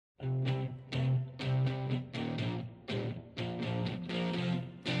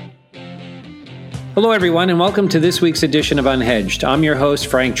Hello, everyone, and welcome to this week's edition of Unhedged. I'm your host,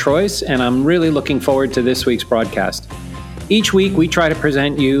 Frank Troyes, and I'm really looking forward to this week's broadcast. Each week, we try to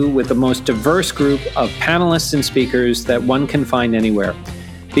present you with the most diverse group of panelists and speakers that one can find anywhere.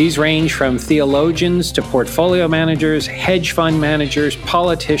 These range from theologians to portfolio managers, hedge fund managers,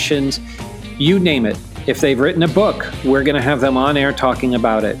 politicians, you name it. If they've written a book, we're going to have them on air talking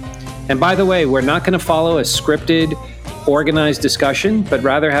about it. And by the way, we're not going to follow a scripted, organized discussion, but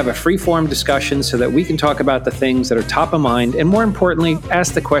rather have a free-form discussion so that we can talk about the things that are top of mind and, more importantly,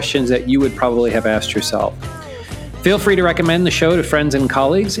 ask the questions that you would probably have asked yourself. Feel free to recommend the show to friends and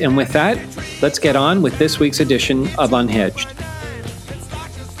colleagues, and with that, let's get on with this week's edition of Unhedged.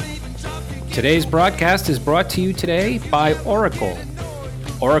 Today's broadcast is brought to you today by Oracle.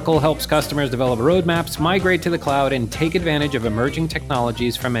 Oracle helps customers develop roadmaps, migrate to the cloud, and take advantage of emerging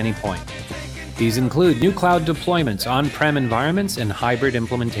technologies from any point. These include new cloud deployments, on-prem environments, and hybrid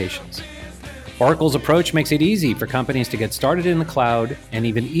implementations. Oracle's approach makes it easy for companies to get started in the cloud and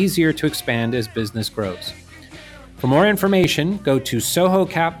even easier to expand as business grows. For more information, go to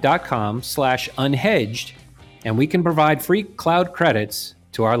sohocap.com/unhedged, and we can provide free cloud credits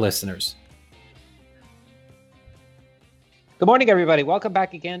to our listeners. Good morning, everybody. Welcome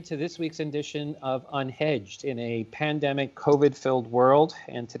back again to this week's edition of Unhedged in a pandemic, COVID-filled world.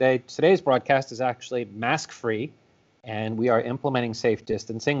 And today's broadcast is actually mask-free, and we are implementing safe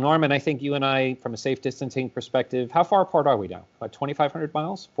distancing. Norman, I think you and I, from a safe distancing perspective, how far apart are we now? About 2,500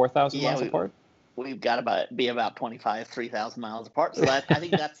 miles, 4,000 miles apart? We've got to be about 3,000 miles apart. So I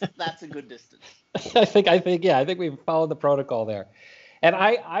think that's a good distance. I think we've followed the protocol there. And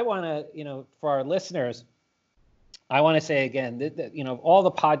I want to, for our listeners, I want to say again that all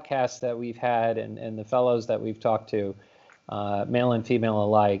the podcasts that we've had and the fellows that we've talked to, male and female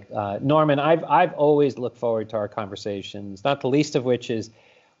alike, Norman, I've always looked forward to our conversations, not the least of which is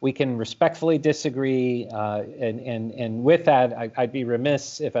we can respectfully disagree, and with that, I'd be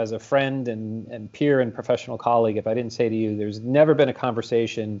remiss if, as a friend and peer and professional colleague, if I didn't say to you, there's never been a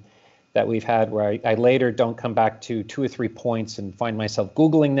conversation that we've had where I later don't come back to 2 or 3 points and find myself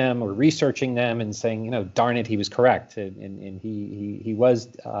Googling them or researching them and saying, darn it, he was correct. And he was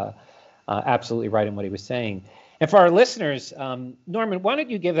absolutely right in what he was saying. And for our listeners, Norman, why don't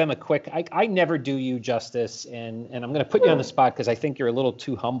you give them a quick, I never do you justice, and I'm going to put you on the spot because I think you're a little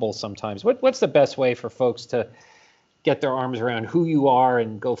too humble sometimes. What's the best way for folks to get their arms around who you are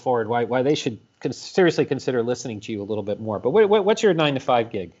and go forward, why they should seriously consider listening to you a little bit more? But what's your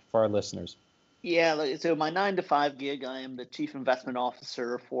 9-to-5 gig for our listeners? Yeah, so my 9-to-5 gig, I am the chief investment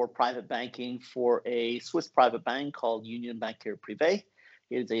officer for private banking for a Swiss private bank called Union Bancaire Privée.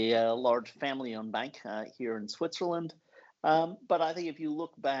 It is a large family-owned bank here in Switzerland. But I think if you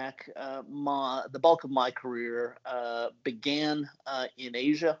look back, the bulk of my career began in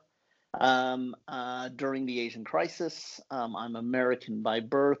Asia. During the Asian crisis. I'm American by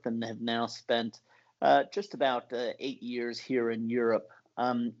birth and have now spent just about 8 years here in Europe.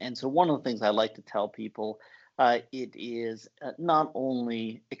 And so one of the things I like to tell people, it is not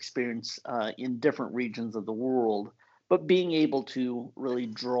only experience in different regions of the world, but being able to really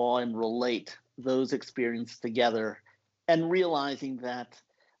draw and relate those experiences together and realizing that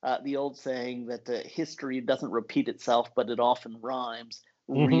the old saying that history doesn't repeat itself, but it often rhymes,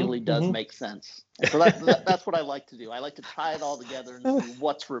 really does make sense. And so that's what I like to do. I like to tie it all together and see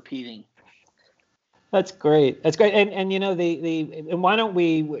what's repeating. That's great. And and why don't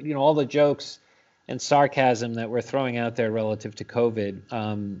we, all the jokes and sarcasm that we're throwing out there relative to COVID.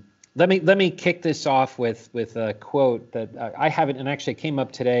 Let me kick this off with a quote that I haven't, and actually came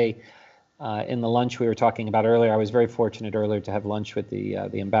up today in the lunch we were talking about earlier. I was very fortunate earlier to have lunch with the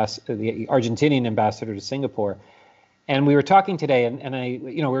Argentinian ambassador to Singapore. And we were talking today, and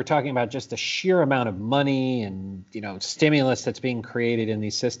we were talking about just the sheer amount of money and, stimulus that's being created in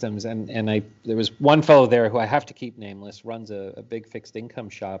these systems. And there was one fellow there who I have to keep nameless, runs a big fixed income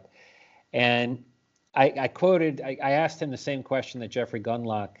shop. And I asked him the same question that Jeffrey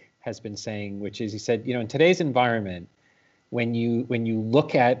Gundlach has been saying, which is, he said, in today's environment, when you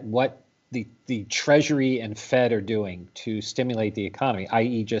look at what the Treasury and Fed are doing to stimulate the economy,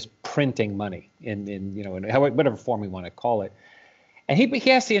 i.e. just printing money in whatever form we want to call it. And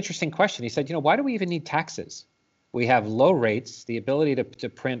he asked the interesting question. He said, why do we even need taxes? We have low rates, the ability to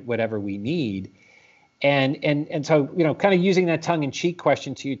print whatever we need. And so, kind of using that tongue-in-cheek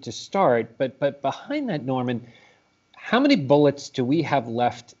question to you to start, but behind that, Norman, how many bullets do we have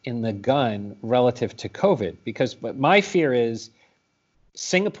left in the gun relative to COVID? Because my fear is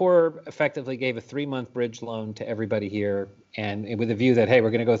Singapore effectively gave a 3-month bridge loan to everybody here, and with a view that, hey,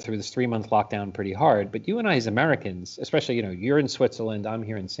 we're going to go through this 3-month lockdown pretty hard. But you and I as Americans, especially, you're in Switzerland, I'm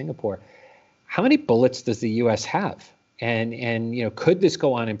here in Singapore. how many bullets does the U.S. have? And could this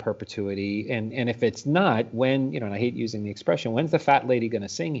go on in perpetuity? And if it's not, when, and I hate using the expression, when's the fat lady going to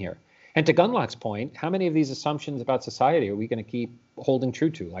sing here? And to Gunlock's point, how many of these assumptions about society are we going to keep holding true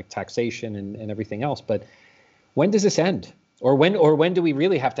to, like taxation and everything else? But when does this end? Or when do we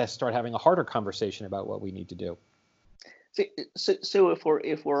really have to start having a harder conversation about what we need to do? So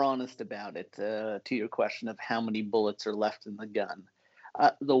if we're honest about it, to your question of how many bullets are left in the gun,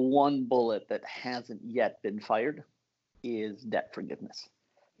 the one bullet that hasn't yet been fired is debt forgiveness.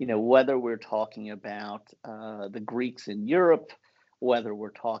 Whether we're talking about the Greeks in Europe, whether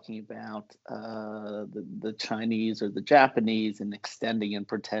we're talking about the Chinese or the Japanese and extending and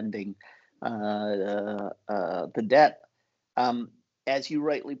pretending the debt. As you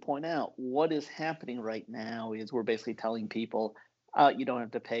rightly point out, what is happening right now is we're basically telling people, you don't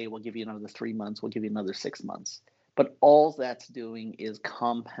have to pay, we'll give you another 3 months, we'll give you another 6 months. But all that's doing is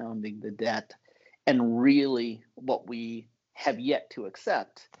compounding the debt. And really what we have yet to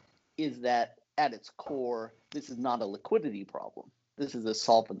accept is that at its core, this is not a liquidity problem. This is a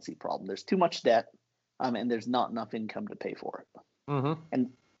solvency problem. There's too much debt, and there's not enough income to pay for it. Mm-hmm.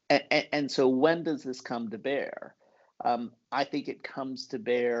 And so when does this come to bear? I think it comes to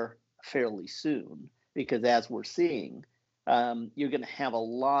bear fairly soon, because as we're seeing, you're going to have a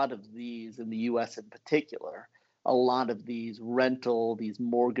lot of these in the U.S. in particular, a lot of these these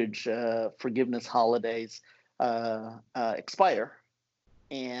mortgage forgiveness holidays expire.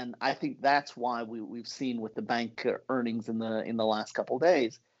 And I think that's why we've seen with the bank earnings in the last couple of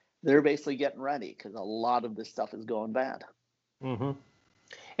days, they're basically getting ready because a lot of this stuff is going bad. Mm-hmm.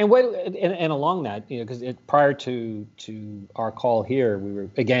 And along that, because prior to our call here, we were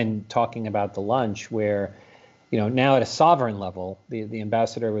again talking about the lunch where, now at a sovereign level, the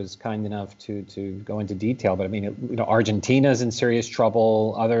ambassador was kind enough to go into detail. But I mean, Argentina's in serious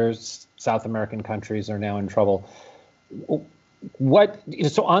trouble. Other South American countries are now in trouble.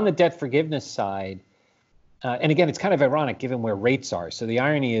 So on the debt forgiveness side, and again, it's kind of ironic given where rates are. So the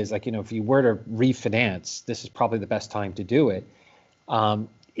irony is, like, if you were to refinance, this is probably the best time to do it.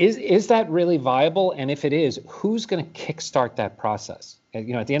 Is that really viable? And if it is, who's going to kickstart that process? At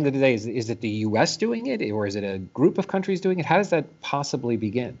the end of the day, is it the U.S. doing it, or is it a group of countries doing it? How does that possibly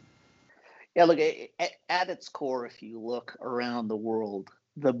begin? Yeah, look, at its core, if you look around the world,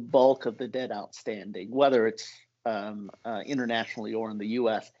 the bulk of the debt outstanding, whether it's internationally or in the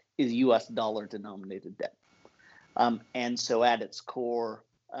U.S., is U.S. dollar denominated debt. And so at its core,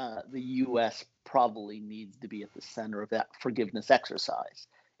 the U.S. probably needs to be at the center of that forgiveness exercise.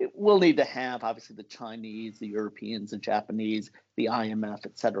 It will need to have, obviously, the Chinese, the Europeans, the Japanese, the IMF,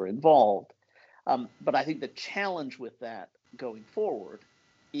 et cetera, involved. But I think the challenge with that going forward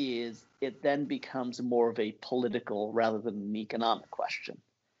is it then becomes more of a political rather than an economic question.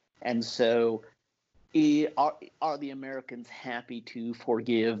 And so are the Americans happy to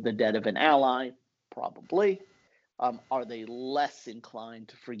forgive the debt of an ally? Probably. Are they less inclined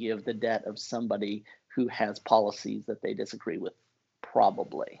to forgive the debt of somebody who has policies that they disagree with?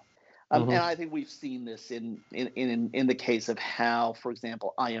 Probably. And I think we've seen this in the case of how, for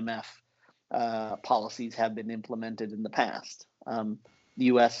example, IMF policies have been implemented in the past. The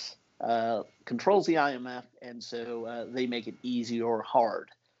U.S. Controls the IMF, and so they make it easy or hard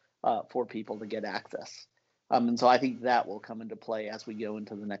for people to get access. And so I think that will come into play as we go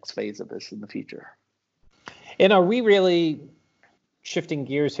into the next phase of this in the future. And are we really shifting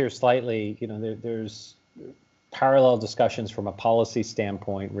gears here slightly? There's parallel discussions from a policy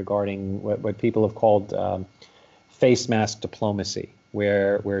standpoint regarding what people have called face mask diplomacy,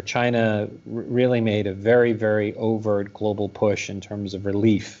 where China really made a very, very overt global push in terms of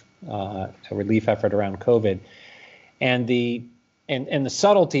relief, a relief effort around COVID. And the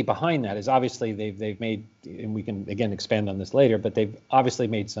subtlety behind that is obviously they've made, and we can again expand on this later, but they've obviously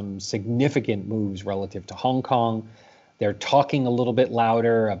made some significant moves relative to Hong Kong. They're talking a little bit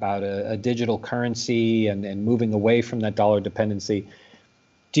louder about a digital currency and moving away from that dollar dependency.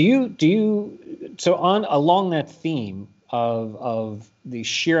 Along that theme of the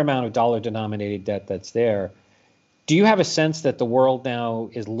sheer amount of dollar denominated debt that's there, do you have a sense that the world now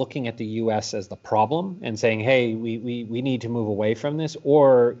is looking at the U.S. as the problem and saying, hey, we need to move away from this?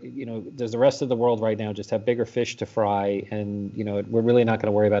 Or, does the rest of the world right now just have bigger fish to fry and, we're really not going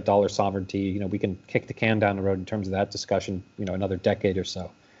to worry about dollar sovereignty? We can kick the can down the road in terms of that discussion, another decade or so.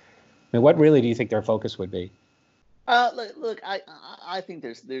 I mean, what really do you think their focus would be? Look, I think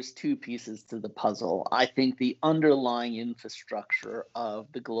there's two pieces to the puzzle. I think the underlying infrastructure of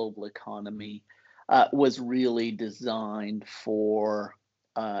the global economy was really designed for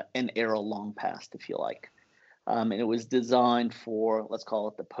an era long past, if you like. And it was designed for, let's call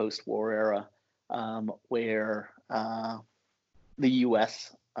it the post-war era, where the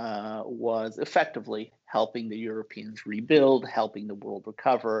U.S. Was effectively helping the Europeans rebuild, helping the world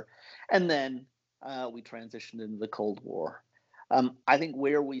recover, and then we transitioned into the Cold War. I think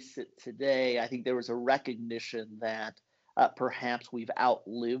where we sit today, I think there was a recognition that perhaps we've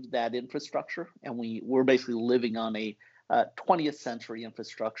outlived that infrastructure, and we're basically living on a 20th century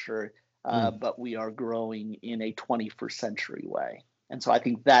infrastructure, but we are growing in a 21st century way. And so I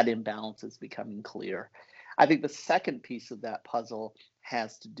think that imbalance is becoming clear. I think the second piece of that puzzle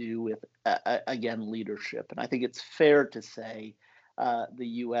has to do with, again, leadership. And I think it's fair to say the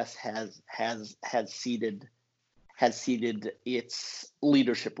U.S. has ceded its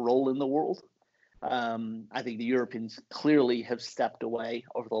leadership role in the world. I think the Europeans clearly have stepped away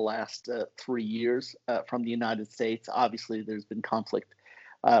over the last 3 years from the United States. Obviously, there's been conflict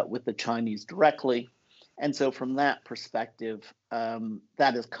with the Chinese directly. And so from that perspective,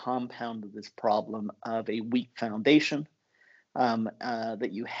 that has compounded this problem of a weak foundation, that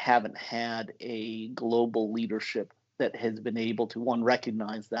you haven't had a global leadership that has been able to, one,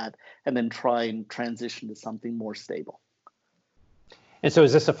 recognize that, and then try and transition to something more stable. And so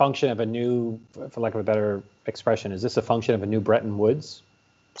is this a function of a new, for lack of a better expression, is this a function of a new Bretton Woods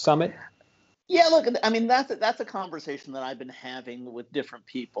summit? Yeah, look, I mean, that's a conversation that I've been having with different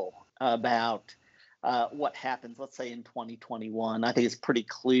people about what happens, let's say, in 2021. I think it's pretty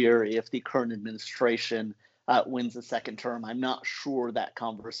clear if the current administration wins a second term. I'm not sure that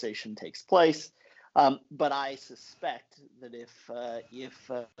conversation takes place. But I suspect that if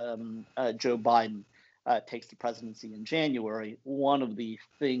Joe Biden takes the presidency in January, one of the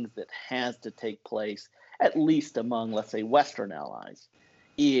things that has to take place, at least among, let's say, Western allies,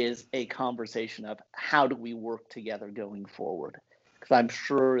 is a conversation of how do we work together going forward. Because I'm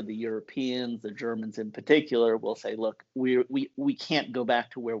sure the Europeans, the Germans in particular, will say, look, we can't go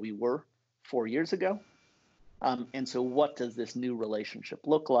back to where we were 4 years ago. And so what does this new relationship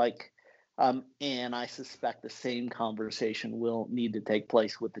look like? And I suspect the same conversation will need to take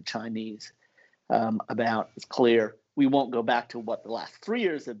place with the Chinese about, it's clear, we won't go back to what the last 3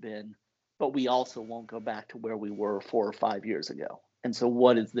 years have been, but we also won't go back to where we were 4 or 5 years ago. And so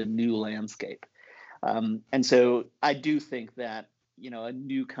what is the new landscape? And so I do think that, a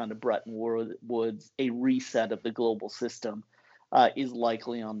new kind of Bretton Woods, a reset of the global system is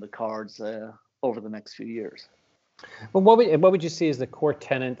likely on the cards over the next few years. Well, what would you see as the core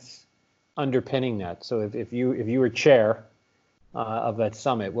tenets underpinning that? So if you were chair of that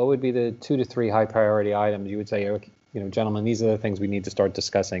summit, what would be the 2 to 3 high priority items you would say, gentlemen, these are the things we need to start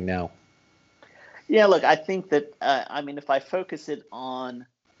discussing now? Yeah, look, I think that, if I focus it on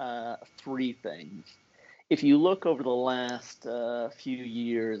 3 things, if you look over the last few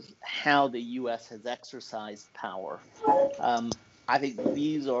years, how the U.S. has exercised power, I think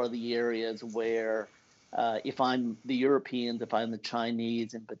these are the areas where, if I'm the Europeans, if I'm the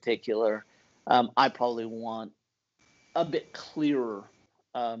Chinese in particular, I probably want a bit clearer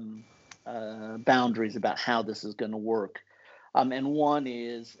boundaries about how this is going to work. And one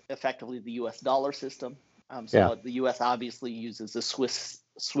is effectively the U.S. dollar system. The U.S. obviously uses the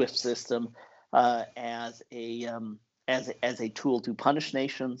SWIFT system as a tool to punish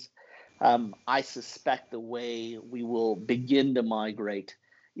nations. I suspect the way we will begin to migrate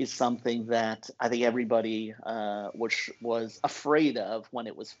is something that I think everybody was afraid of when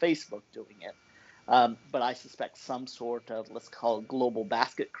it was Facebook doing it. But I suspect some sort of, let's call it, global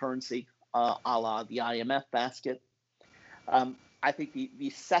basket currency, a la the IMF basket. I think the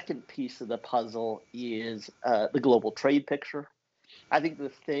second piece of the puzzle is the global trade picture. I think the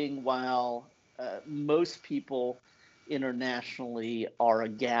thing, while most people internationally are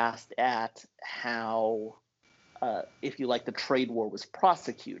aghast at how, if you like, the trade war was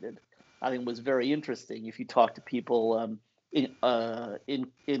prosecuted, I think it was very interesting if you talk to people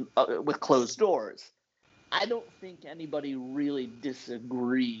with closed doors. I don't think anybody really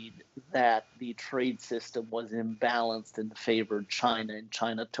disagreed that the trade system was imbalanced and favored China, and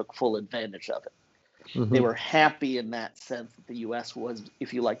China took full advantage of it. Mm-hmm. They were happy in that sense that the U.S. was,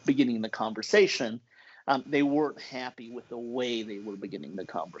 if you like, beginning the conversation. They weren't happy with the way they were beginning the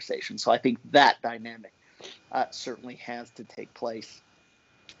conversation. So I think that dynamic certainly has to take place,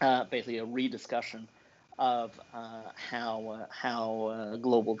 basically a rediscussion of how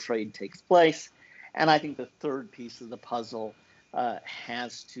global trade takes place. And I think the third piece of the puzzle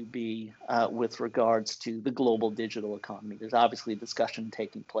has to be with regards to the global digital economy. There's obviously a discussion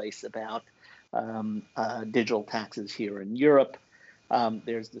taking place about digital taxes here in Europe.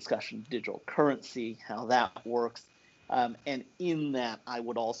 There's discussion of digital currency, how that works. And in that, I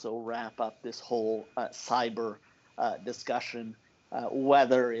would also wrap up this whole cyber discussion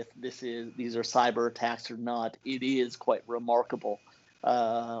whether if these are cyber attacks or not, it is quite remarkable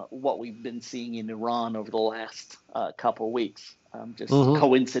what we've been seeing in Iran over the last couple of weeks. Just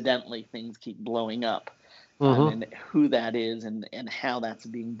coincidentally, things keep blowing up, and who that is and how that's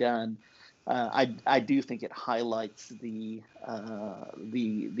being done. I do think it highlights the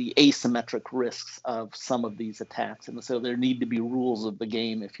asymmetric risks of some of these attacks, and so there need to be rules of the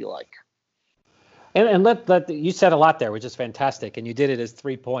game, if you like. And let you said a lot there, which is fantastic, and you did it as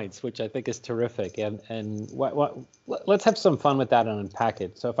 3 points, which I think is terrific. And let's have some fun with that and unpack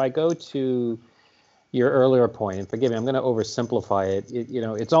it. So if I go to your earlier point, and forgive me, I'm going to oversimplify it.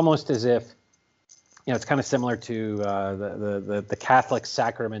 It's almost as if, it's kind of similar to the Catholic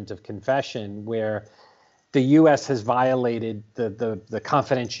sacrament of confession, where the U.S. has violated the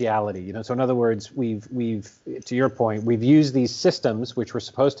confidentiality. So in other words, we've to your point, we've used these systems which were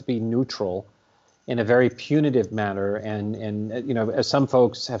supposed to be neutral in a very punitive manner, and as some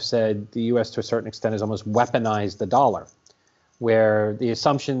folks have said, the U.S. to a certain extent has almost weaponized the dollar, where the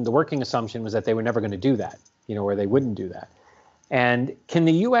working assumption was that they were never going to do that, or they wouldn't do that. And can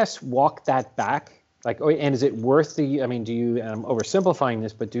the U.S. walk that back? And is it worth and I'm oversimplifying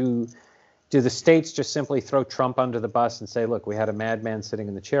this, but do the states just simply throw Trump under the bus and say, look, we had a madman sitting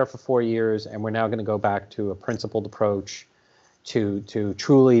in the chair for 4 years, and we're now going to go back to a principled approach to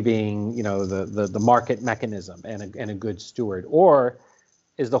truly being, the market mechanism and a good steward? Or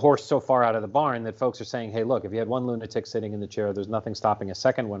is the horse so far out of the barn that folks are saying, hey, look, if you had one lunatic sitting in the chair, there's nothing stopping a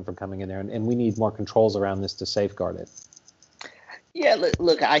second one from coming in there, and we need more controls around this to safeguard it? Yeah,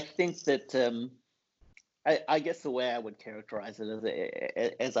 look, I think that I guess the way I would characterize it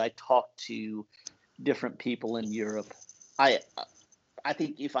is, as I talk to different people in Europe, I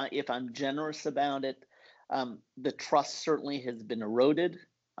think if I'm generous about it, the trust certainly has been eroded,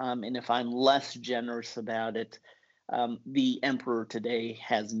 and if I'm less generous about it, the emperor today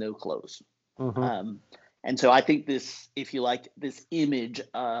has no clothes. And so I think this, if you like, this image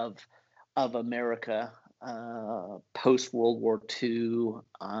of America post World War II,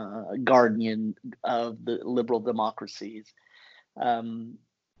 guardian of the liberal democracies.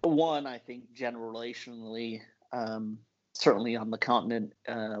 One, I think generationally, certainly on the continent,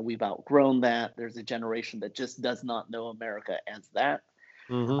 we've outgrown that. There's a generation that just does not know America as that.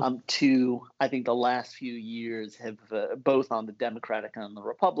 Two, I think the last few years have, both on the Democratic and on the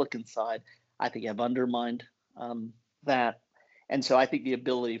Republican side, I think have undermined that. And so I think the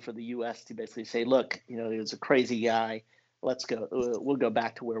ability for the U.S. to basically say, look, he was a crazy guy. Let's go. We'll go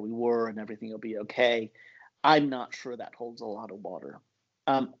back to where we were and everything will be okay. I'm not sure that holds a lot of water.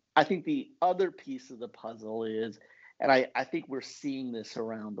 I think the other piece of the puzzle is, and I think we're seeing this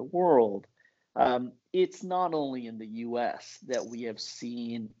around the world, it's not only in the U.S. that we have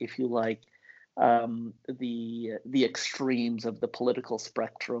seen, if you like, the extremes of the political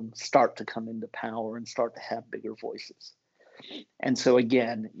spectrum start to come into power and start to have bigger voices. And so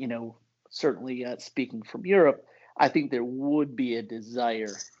again, certainly speaking from Europe, I think there would be a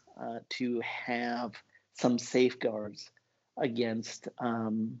desire to have some safeguards against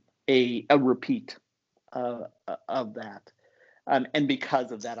a repeat of that. And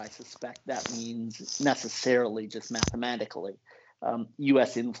because of that, I suspect that means necessarily, just mathematically,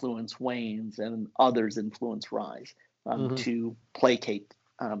 U.S. influence wanes and others' influence rise to placate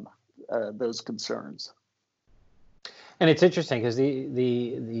those concerns. And it's interesting because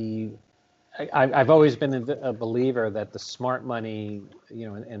I've always been a believer that the smart money,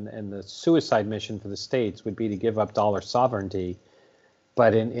 and the suicide mission for the states would be to give up dollar sovereignty,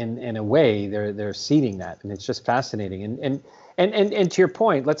 but in a way they're ceding that, and it's just fascinating. And to your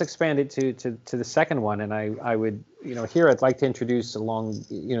point, let's expand it to the second one. And I would here I'd like to introduce along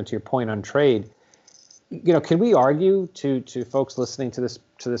to your point on trade. Can we argue to folks listening to this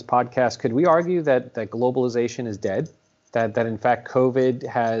podcast? Could we argue that globalization is dead? That in fact COVID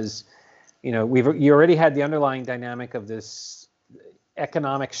has, you already had the underlying dynamic of this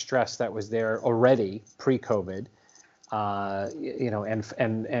economic stress that was there already pre-COVID, and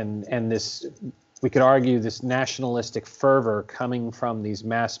this, we could argue, this nationalistic fervor coming from these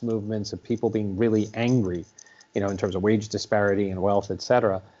mass movements of people being really angry, in terms of wage disparity and wealth, et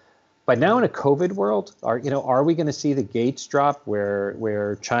cetera. But now in a COVID world, are we going to see the gates drop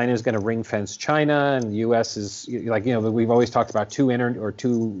where China is going to ring fence China and the U.S. is we've always talked about two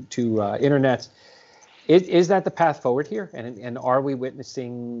internets. Is that the path forward here? And are we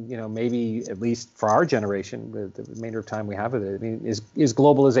witnessing, maybe at least for our generation, the remainder of time we have with it, is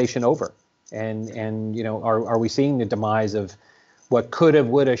globalization over? And are we seeing the demise of what could have,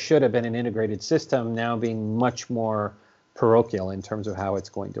 would have, should have been an integrated system now being much more parochial in terms of how it's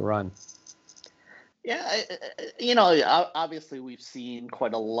going to run? Yeah, obviously we've seen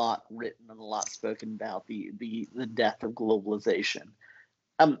quite a lot written and a lot spoken about the death of globalization.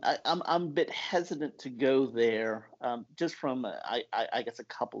 I'm a bit hesitant to go there, just from I guess a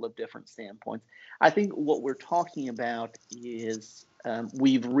couple of different standpoints. I think what we're talking about is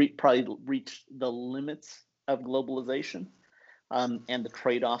we've probably reached the limits of globalization, and the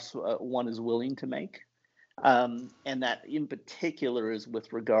trade-offs one is willing to make. And that in particular is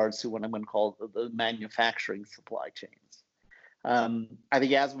with regards to what I'm going to call the manufacturing supply chains. I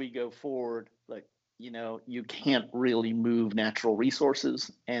think as we go forward, like, you can't really move natural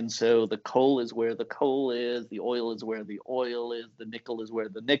resources. And so the coal is where the coal is, the oil is where the oil is, the nickel is where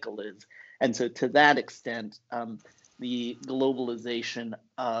the nickel is. And so to that extent, the globalization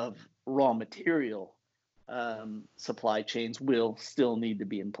of raw material supply chains will still need to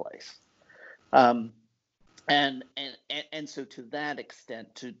be in place. Um, and so to that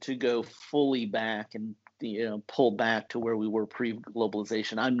extent, to go fully back and pull back to where we were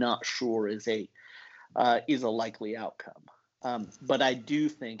pre-globalization, I'm not sure is a likely outcome. But I do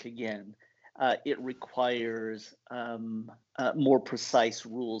think, again, it requires more precise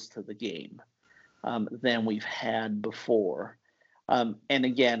rules to the game than we've had before. And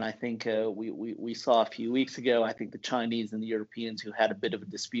again, I think we saw a few weeks ago, I think the Chinese and the Europeans, who had a bit of a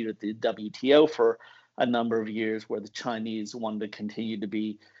dispute at the WTO for a number of years, where the Chinese wanted to continue to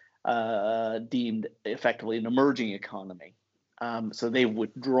be deemed effectively an emerging economy. So they've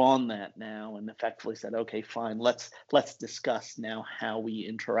withdrawn that now and effectively said, okay, fine, let's discuss now how we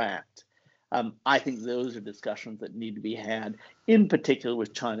interact. I think those are discussions that need to be had, in particular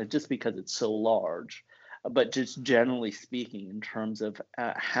with China, just because it's so large, but just generally speaking, in terms of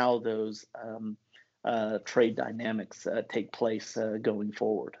how those trade dynamics take place going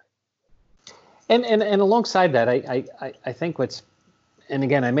forward. And alongside that, I think what's, and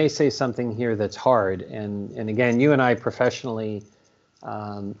again, I may say something here that's hard, and again, you and I professionally,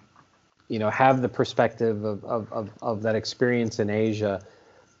 have the perspective of that experience in Asia,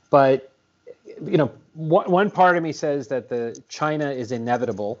 but one part of me says that the China is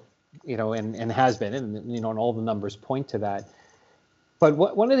inevitable, and has been, and all the numbers point to that. But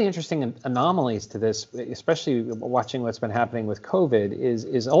one of the interesting anomalies to this, especially watching what's been happening with COVID,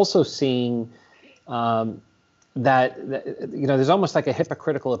 is also seeing that there's almost like a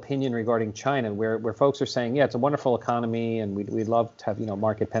hypocritical opinion regarding China, where folks are saying, yeah, it's a wonderful economy and we'd love to have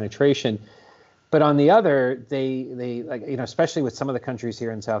market penetration, but on the other, they like, especially with some of the countries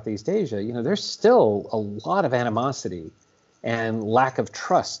here in Southeast Asia, there's still a lot of animosity and lack of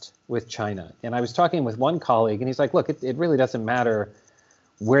trust with China. And I was talking with one colleague, and he's like, look, it really doesn't matter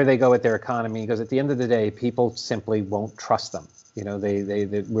where they go with their economy, because at the end of the day, people simply won't trust them.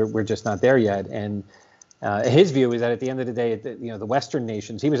 We're just not there yet. And his view is that at the end of the day, the Western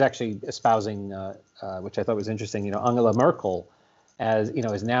nations, he was actually espousing, which I thought was interesting, Angela Merkel, as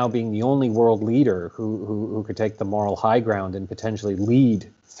is now being the only world leader who could take the moral high ground and potentially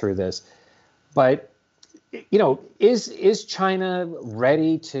lead through this. But is China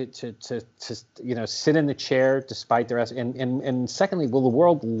ready to sit in the chair despite their and secondly, will the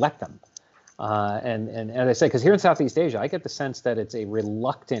world let them? And as I say, because here in Southeast Asia, I get the sense that it's a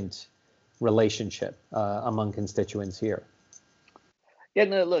reluctant relationship among constituents here. Yeah,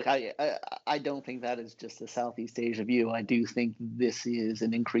 no, look, I don't think that is just a Southeast Asia view. I do think this is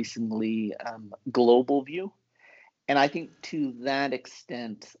an increasingly global view. And I think to that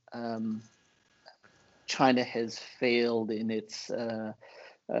extent, China has failed in its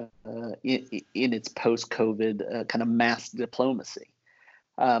post-COVID kind of mass diplomacy.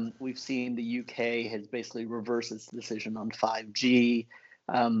 We've seen the UK has basically reversed its decision on 5G.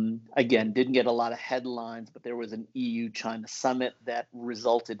 Again, didn't get a lot of headlines, but there was an EU-China summit that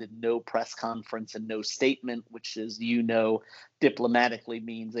resulted in no press conference and no statement, which, as diplomatically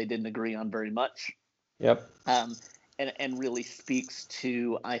means they didn't agree on very much. Yep. And really speaks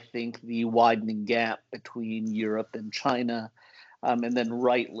to, I think, the widening gap between Europe and China. And then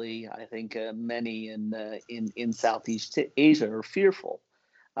rightly, I think many in Southeast Asia are fearful.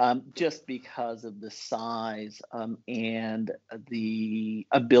 Just because of the size and the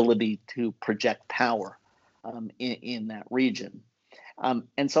ability to project power in that region.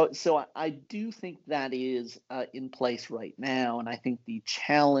 And so I do think that is in place right now. And I think the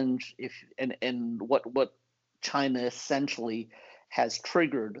challenge, and what China essentially has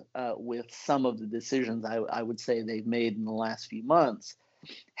triggered with some of the decisions I would say they've made in the last few months,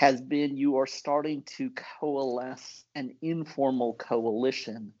 has been you are starting to coalesce an informal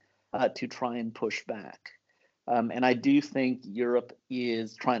coalition to try and push back. And I do think Europe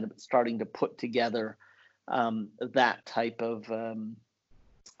is starting to put together that type of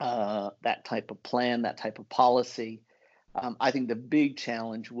that type of plan, that type of policy. I think the big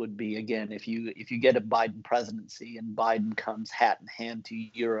challenge would be, again, if you get a Biden presidency and Biden comes hat in hand to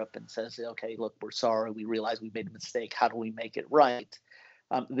Europe and says, okay, look, we're sorry, we realize we made a mistake. How do we make it right?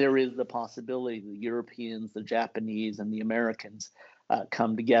 There is the possibility the Europeans, the Japanese, and the Americans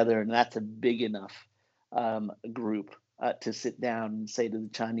come together, and that's a big enough group to sit down and say to the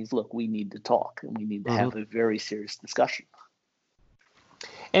Chinese, look, we need to talk and we need to have a very serious discussion.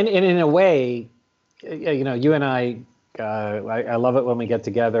 And in a way, you and I love it when we get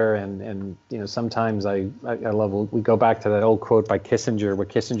together, and sometimes I love, we go back to that old quote by Kissinger, where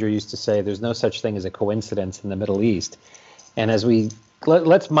Kissinger used to say, there's no such thing as a coincidence in the Middle East. And as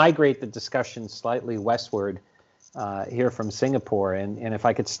let's migrate the discussion slightly westward here from Singapore, and if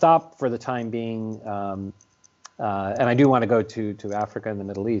I could stop for the time being, and I do want to go to Africa and the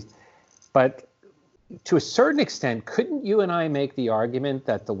Middle East, but to a certain extent, couldn't you and I make the argument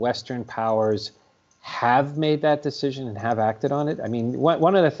that the Western powers have made that decision and have acted on it? I mean,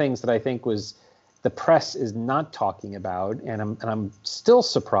 one of the things that I think was the press is not talking about, and I'm still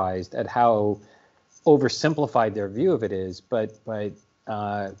surprised at how oversimplified their view of it is. But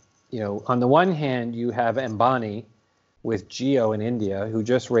on the one hand, you have Ambani with Jio in India, who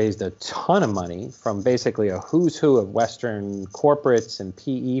just raised a ton of money from basically a who's who of Western corporates and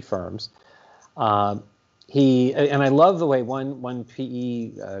PE firms. And I love the way one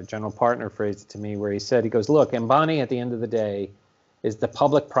PE general partner phrased it to me, where he goes, look, Ambani at the end of the day is the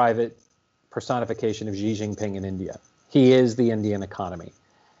public-private personification of Xi Jinping in India. He is the Indian economy.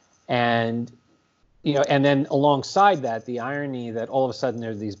 And then alongside that, the irony that all of a sudden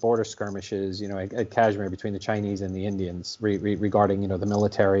there's these border skirmishes, at Kashmir between the Chinese and the Indians regarding, the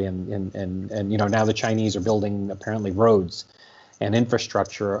military and now the Chinese are building apparently roads and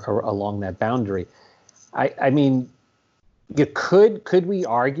infrastructure along that boundary. I mean, could we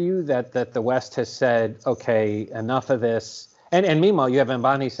argue that the West has said, okay, enough of this? And meanwhile, you have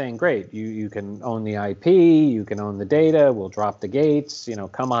Ambani saying, great, you can own the IP, you can own the data, we'll drop the gates,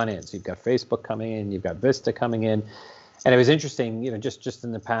 come on in. So you've got Facebook coming in, you've got Vista coming in. And it was interesting, just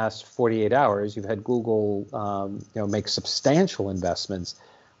in the past 48 hours, you've had Google, make substantial investments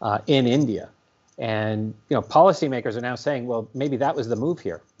in India. And policymakers are now saying, well, maybe that was the move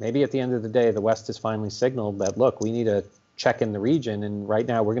here. Maybe at the end of the day, the West has finally signaled that, look, we need to check in the region, and right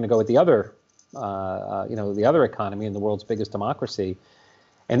now we're going to go with the other, the other economy in the world's biggest democracy.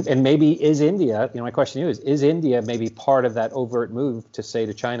 And maybe is India? My question to you is India maybe part of that overt move to say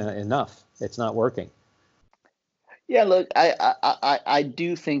to China, enough, it's not working? Yeah, look, I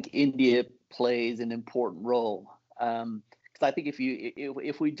do think India plays an important role. I think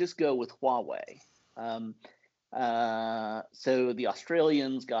if we just go with Huawei, so the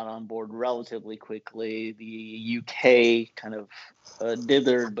Australians got on board relatively quickly. The UK kind of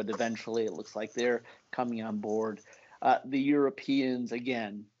dithered, but eventually it looks like they're coming on board. The Europeans,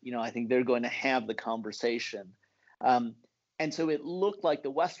 again, I think they're going to have the conversation. And so it looked like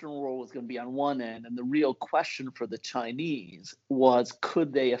the Western world was going to be on one end, and the real question for the Chinese was,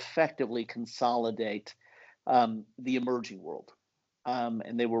 could they effectively consolidate the emerging world,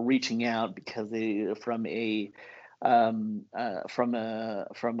 and they were reaching out because from a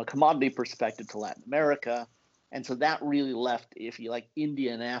commodity perspective to Latin America, and so that really left, if you like,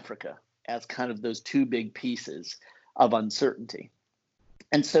 India and Africa as kind of those two big pieces of uncertainty.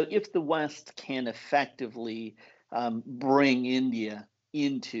 And so if the West can effectively bring India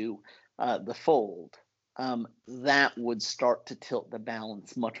into the fold, that would start to tilt the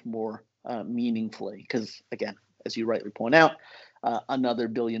balance much more meaningfully, because again, as you rightly point out, another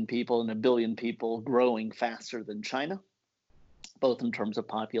billion people, and a billion people growing faster than China, both in terms of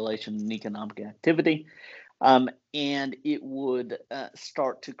population and economic activity. And it would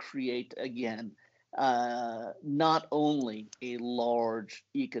start to create, again, not only a large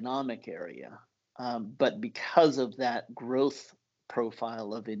economic area, but because of that growth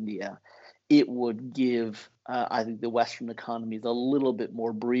profile of India, it would give, I think, the Western economies a little bit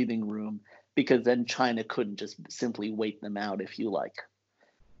more breathing room, because then China couldn't just simply wait them out, if you like.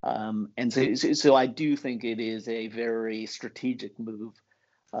 And so I do think it is a very strategic move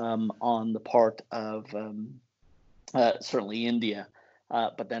on the part of certainly India,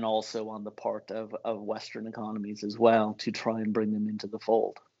 but then also on the part of Western economies as well, to try and bring them into the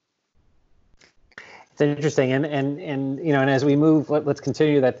fold. It's interesting, and as we move, let's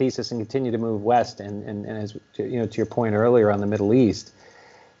continue that thesis and continue to move west, and as to your point earlier on the Middle East,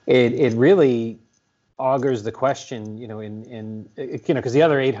 it really augurs the question, because the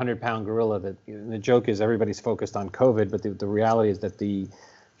other 800-pound gorilla, that the joke is everybody's focused on COVID, but the reality is that the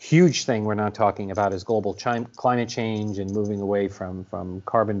huge thing we're not talking about is global climate change and moving away from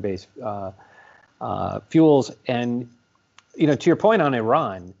carbon-based fuels. And to your point on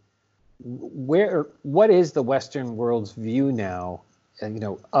Iran, what is the Western world's view now,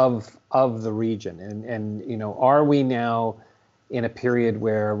 of the region, and are we now in a period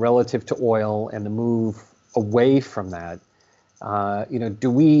where, relative to oil and the move away from that,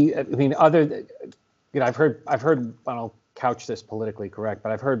 do we? I mean, I've heard. I don't couch this politically correct,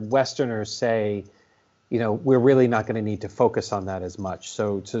 but I've heard Westerners say, we're really not going to need to focus on that as much.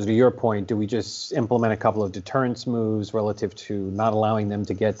 So to your point, do we just implement a couple of deterrence moves relative to not allowing them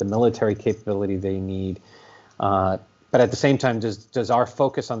to get the military capability they need? But at the same time, does our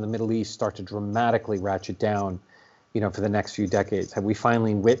focus on the Middle East start to dramatically ratchet down, for the next few decades? Have we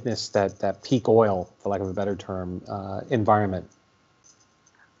finally witnessed that peak oil, for lack of a better term, environment?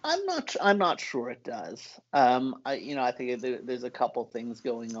 I'm not sure it does. I think there's a couple things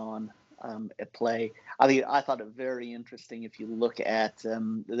going on at play. I thought it very interesting if you look at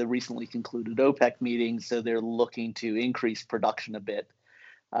the recently concluded OPEC meeting. So they're looking to increase production a bit.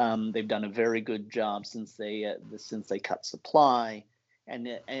 They've done a very good job since they cut supply. And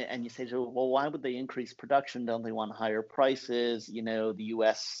you say, well, why would they increase production? Don't they want higher prices? The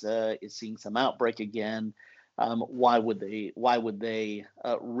U.S. Is seeing some outbreak again. Why would they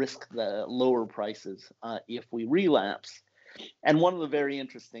risk the lower prices if we relapse? And one of the very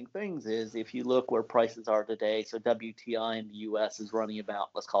interesting things is, if you look where prices are today, so WTI in the U.S. is running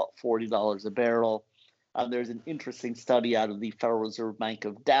about, let's call it $40 a barrel. There's an interesting study out of the Federal Reserve Bank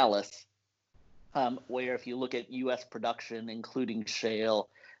of Dallas, where if you look at U.S. production, including shale,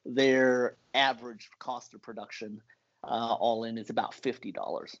 their average cost of production all in is about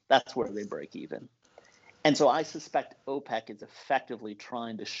 $50. That's where they break even. And so I suspect OPEC is effectively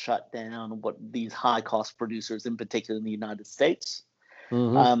trying to shut down what these high-cost producers, in particular in the United States.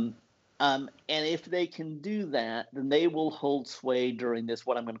 And if they can do that, then they will hold sway during this,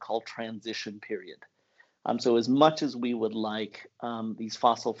 what I'm going to call, transition period. So as much as we would like, these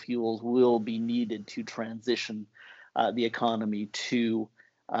fossil fuels will be needed to transition the economy to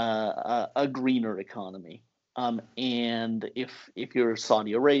a greener economy. And if you're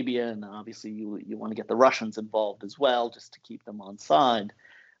Saudi Arabia, and obviously you want to get the Russians involved as well, just to keep them on side,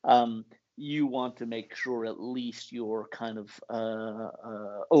 you want to make sure at least you're kind of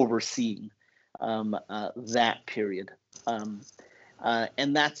overseeing that period.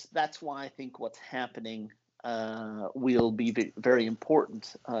 And that's why I think what's happening will be very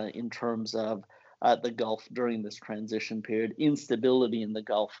important in terms of the Gulf during this transition period. Instability in the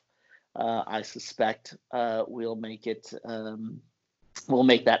Gulf, I suspect, will make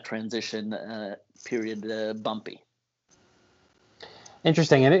that transition period bumpy.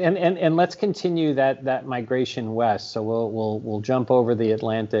 Interesting, and let's continue that migration west. So we'll jump over the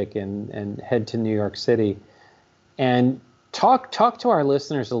Atlantic and head to New York City, and talk to our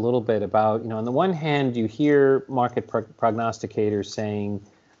listeners a little bit about, on the one hand, you hear market prognosticators saying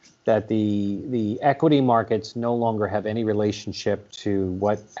that the equity markets no longer have any relationship to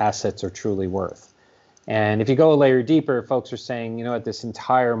what assets are truly worth. And if you go a layer deeper, folks are saying, this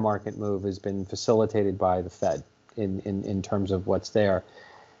entire market move has been facilitated by the Fed in terms of what's there.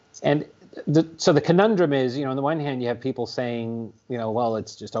 And so the conundrum is, on the one hand, you have people saying, well,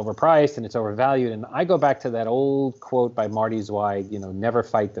 it's just overpriced and it's overvalued. And I go back to that old quote by Marty Zweig, never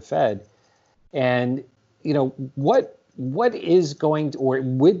fight the Fed. And, what is going to, or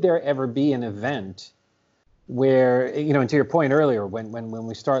would there ever be an event where, and to your point earlier, when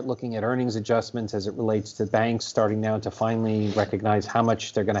we start looking at earnings adjustments as it relates to banks starting now to finally recognize how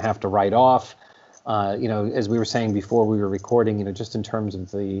much they're going to have to write off, as we were saying before we were recording, just in terms of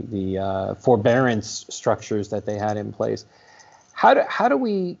the forbearance structures that they had in place, how do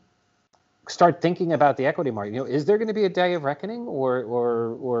we start thinking about the equity market? Is there going to be a day of reckoning,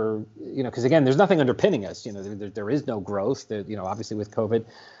 or because again, there's nothing underpinning us. There is no growth. Obviously with COVID,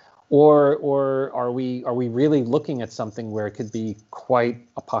 or are we really looking at something where it could be quite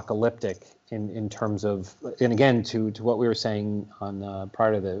apocalyptic in terms of, and again, to what we were saying on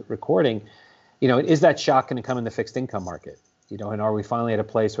prior to the recording, is that shock going to come in the fixed income market? And are we finally at a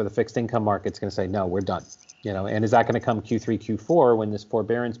place where the fixed income market's going to say, no, we're done? And is that going to come Q3, Q4 when this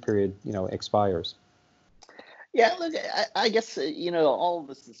forbearance period, expires? Yeah, look, I guess, all of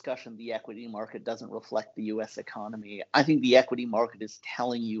this discussion, the equity market doesn't reflect the U.S. economy. I think the equity market is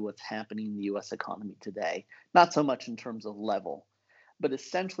telling you what's happening in the U.S. economy today, not so much in terms of level, but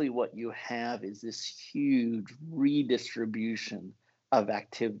essentially what you have is this huge redistribution of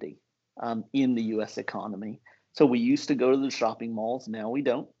activity in the U.S. economy. So we used to go to the shopping malls, now we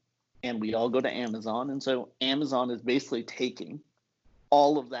don't, and we all go to Amazon. And so Amazon is basically taking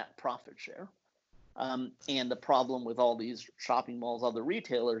all of that profit share. And the problem with all these shopping malls, other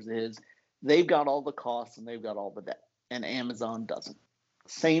retailers, is they've got all the costs and they've got all the debt, and Amazon doesn't.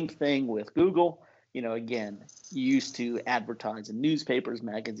 Same thing with Google. Again, you used to advertise in newspapers,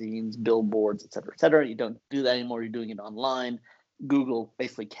 magazines, billboards, et cetera, et cetera. You don't do that anymore. You're doing it online. Google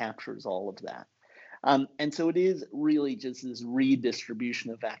basically captures all of that. And so it is really just this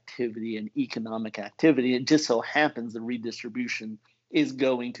redistribution of activity and economic activity. It just so happens the redistribution is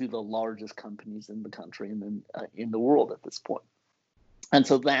going to the largest companies in the country and then in the world at this point. And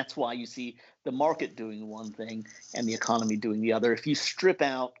so that's why you see the market doing one thing and the economy doing the other. If you strip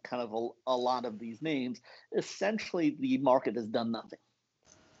out kind of a lot of these names, essentially the market has done nothing.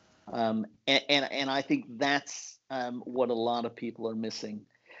 And I think that's what a lot of people are missing.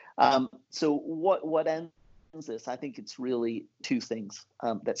 So what ends this? I think it's really two things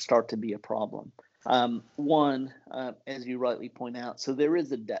that start to be a problem. One, as you rightly point out, so there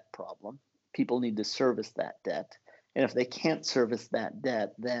is a debt problem. People need to service that debt. And if they can't service that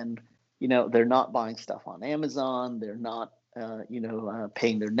debt, then, they're not buying stuff on Amazon. They're not,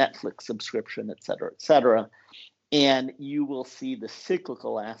 paying their Netflix subscription, et cetera, et cetera. And you will see the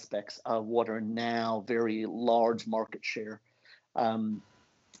cyclical aspects of what are now very large market share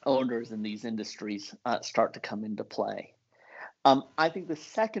owners in these industries start to come into play. I think the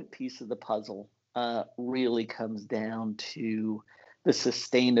second piece of the puzzle really comes down to the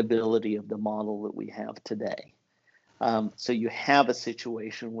sustainability of the model that we have today. So you have a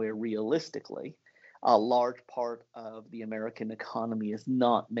situation where realistically, a large part of the American economy is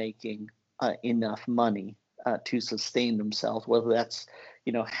not making enough money to sustain themselves, whether that's,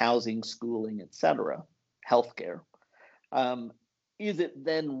 housing, schooling, et cetera, healthcare. Is it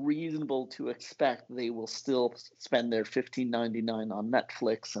then reasonable to expect they will still spend their $15.99 on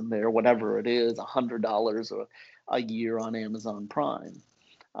Netflix and their whatever it is, $100 a year on Amazon Prime?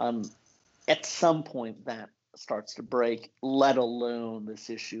 At some point, that starts to break, let alone this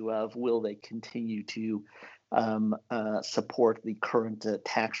issue of will they continue to support the current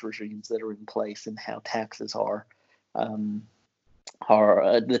tax regimes that are in place and how taxes are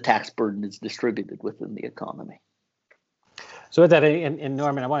the tax burden is distributed within the economy. So with that, and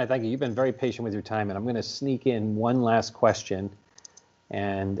Norman, I want to thank you. You've been very patient with your time, and I'm going to sneak in one last question,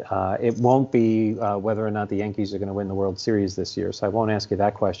 and it won't be whether or not the Yankees are going to win the World Series this year, so I won't ask you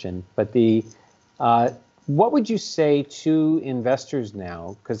that question. But what would you say to investors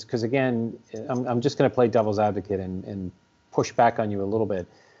now? Because again, I'm just going to play devil's advocate and push back on you a little bit,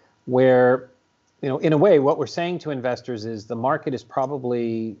 where, in a way, what we're saying to investors is the market is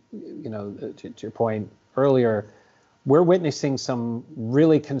probably, to your point earlier, we're witnessing some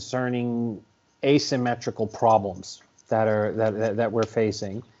really concerning asymmetrical problems that we're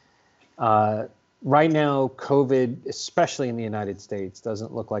facing. Right now, COVID, especially in the United States,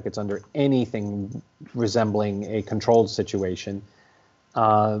 doesn't look like it's under anything resembling a controlled situation.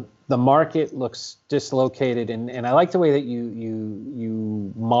 The market looks dislocated, and I like the way that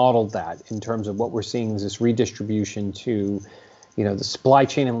you modeled that in terms of what we're seeing is this redistribution to, the supply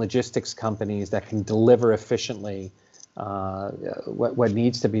chain and logistics companies that can deliver efficiently what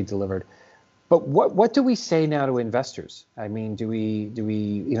needs to be delivered. But what do we say now to investors? I mean, do we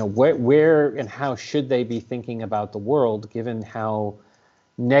where and how should they be thinking about the world given how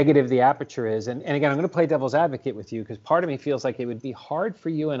negative the aperture is? And again, I'm going to play devil's advocate with you because part of me feels like it would be hard for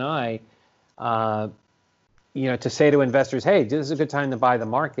you and I, to say to investors, hey, this is a good time to buy the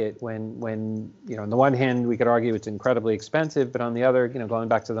market when on the one hand, we could argue it's incredibly expensive, but on the other, going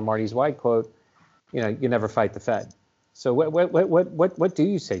back to the Marty's White quote, you never fight the Fed. So what do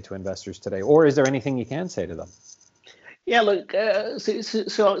you say to investors today, or is there anything you can say to them? Yeah, look,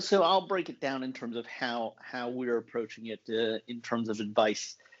 so I'll break it down in terms of how we're approaching it in terms of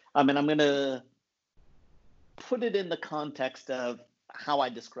advice. And I'm going to put it in the context of how I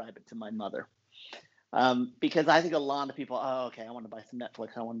describe it to my mother, because I think a lot of people, okay, I want to buy some Netflix,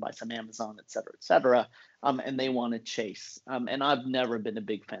 I want to buy some Amazon, et cetera, and they want to chase. And I've never been a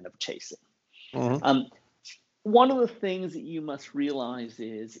big fan of chasing. Mm-hmm. One of the things that you must realize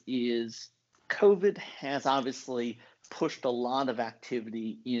is COVID has obviously pushed a lot of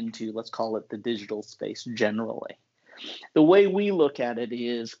activity into, let's call it the digital space generally. The way we look at it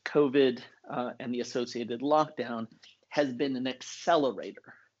is COVID and the associated lockdown has been an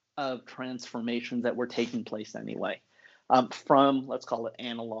accelerator of transformations that were taking place anyway, from, let's call it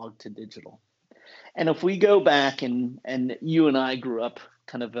analog to digital. And if we go back and you and I grew up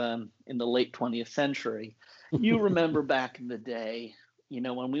kind of in the late 20th century, you remember back in the day,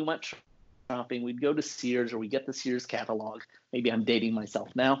 when we went shopping, we'd go to Sears or we get the Sears catalog. Maybe I'm dating myself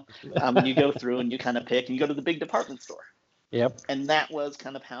now. You go through and you kind of pick and you go to the big department store. Yep. And that was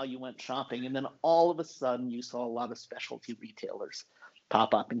kind of how you went shopping. And then all of a sudden, you saw a lot of specialty retailers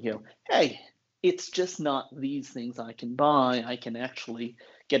pop up and go, hey, it's just not these things I can buy. I can actually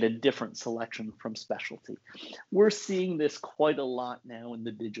get a different selection from specialty. We're seeing this quite a lot now in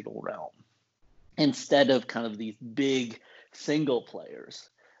the digital realm. Instead of kind of these big single players,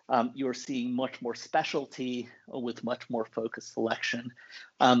 you're seeing much more specialty with much more focused selection.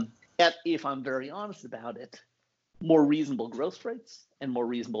 If I'm very honest about it, more reasonable growth rates and more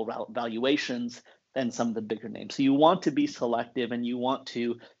reasonable valuations than some of the bigger names. So you want to be selective, and you want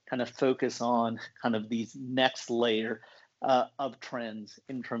to kind of focus on kind of these next layer of trends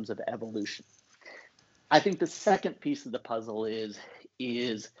in terms of evolution. I think the second piece of the puzzle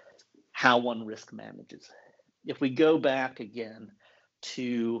is how one risk manages. If we go back again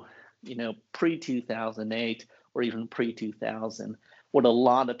to pre-2008 or even pre-2000, what a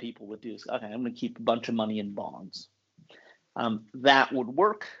lot of people would do is, okay, I'm going to keep a bunch of money in bonds. That would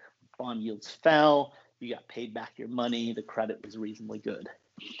work. Bond yields fell. You got paid back your money. The credit was reasonably good.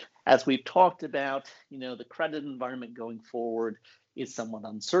 As we've talked about, the credit environment going forward is somewhat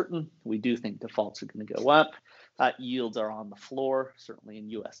uncertain. We do think defaults are going to go up. Yields are on the floor, certainly in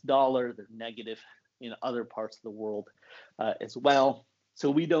US dollar. They're negative in other parts of the world as well. So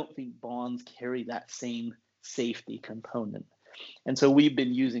we don't think bonds carry that same safety component. And so we've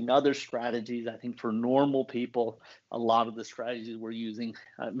been using other strategies. I think for normal people, a lot of the strategies we're using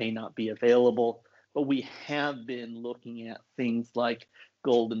may not be available, but we have been looking at things like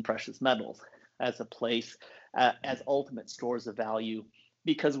gold and precious metals as a place, as ultimate stores of value,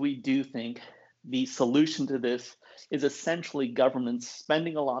 because we do think the solution to this is essentially governments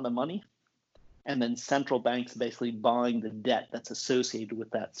spending a lot of money and then central banks basically buying the debt that's associated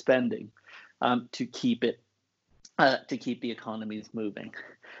with that spending to keep the economies moving.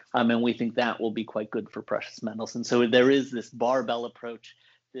 And we think that will be quite good for precious metals. And so there is this barbell approach,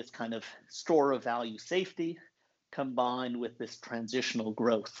 this kind of store of value safety combined with this transitional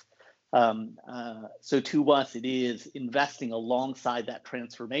growth. So to us, it is investing alongside that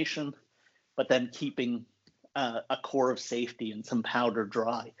transformation, but then keeping a core of safety and some powder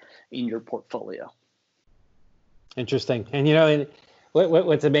dry in your portfolio. Interesting. And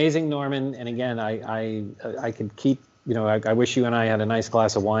what's amazing, Norman, and again, I could keep, I wish you and I had a nice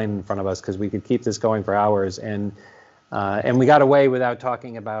glass of wine in front of us, because we could keep this going for hours. And we got away without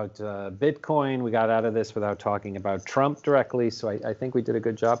talking about Bitcoin. We got out of this without talking about Trump directly. So I think we did a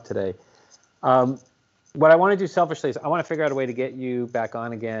good job today. What I want to do selfishly is I want to figure out a way to get you back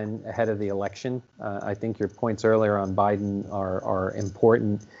on again ahead of the election. I think your points earlier on Biden are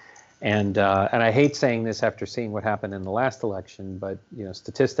important. And I hate saying this after seeing what happened in the last election, but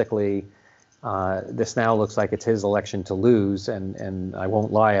statistically, this now looks like it's his election to lose. And I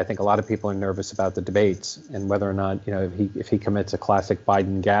won't lie, I think a lot of people are nervous about the debates and whether or not if he commits a classic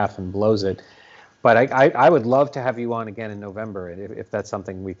Biden gaffe and blows it. But I would love to have you on again in November if that's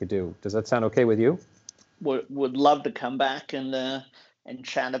something we could do. Does that sound okay with you? Would love to come back and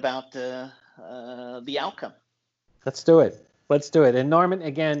chat about the outcome. Let's do it. Let's do it. And Norman,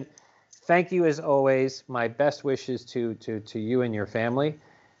 again, thank you as always. My best wishes to you and your family.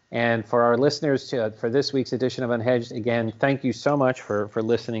 And for our listeners, for this week's edition of Unhedged, again, thank you so much for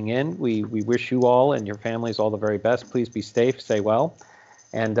listening in. We wish you all and your families all the very best. Please be safe, stay well.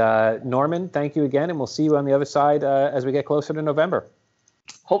 And Norman, thank you again, and we'll see you on the other side as we get closer to November.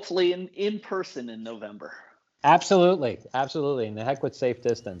 Hopefully in person in November. Absolutely. Absolutely. And the heck with safe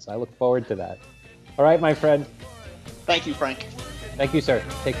distance. I look forward to that. All right, my friend. Thank you, Frank. Thank you, sir.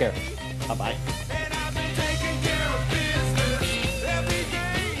 Take care. Bye-bye.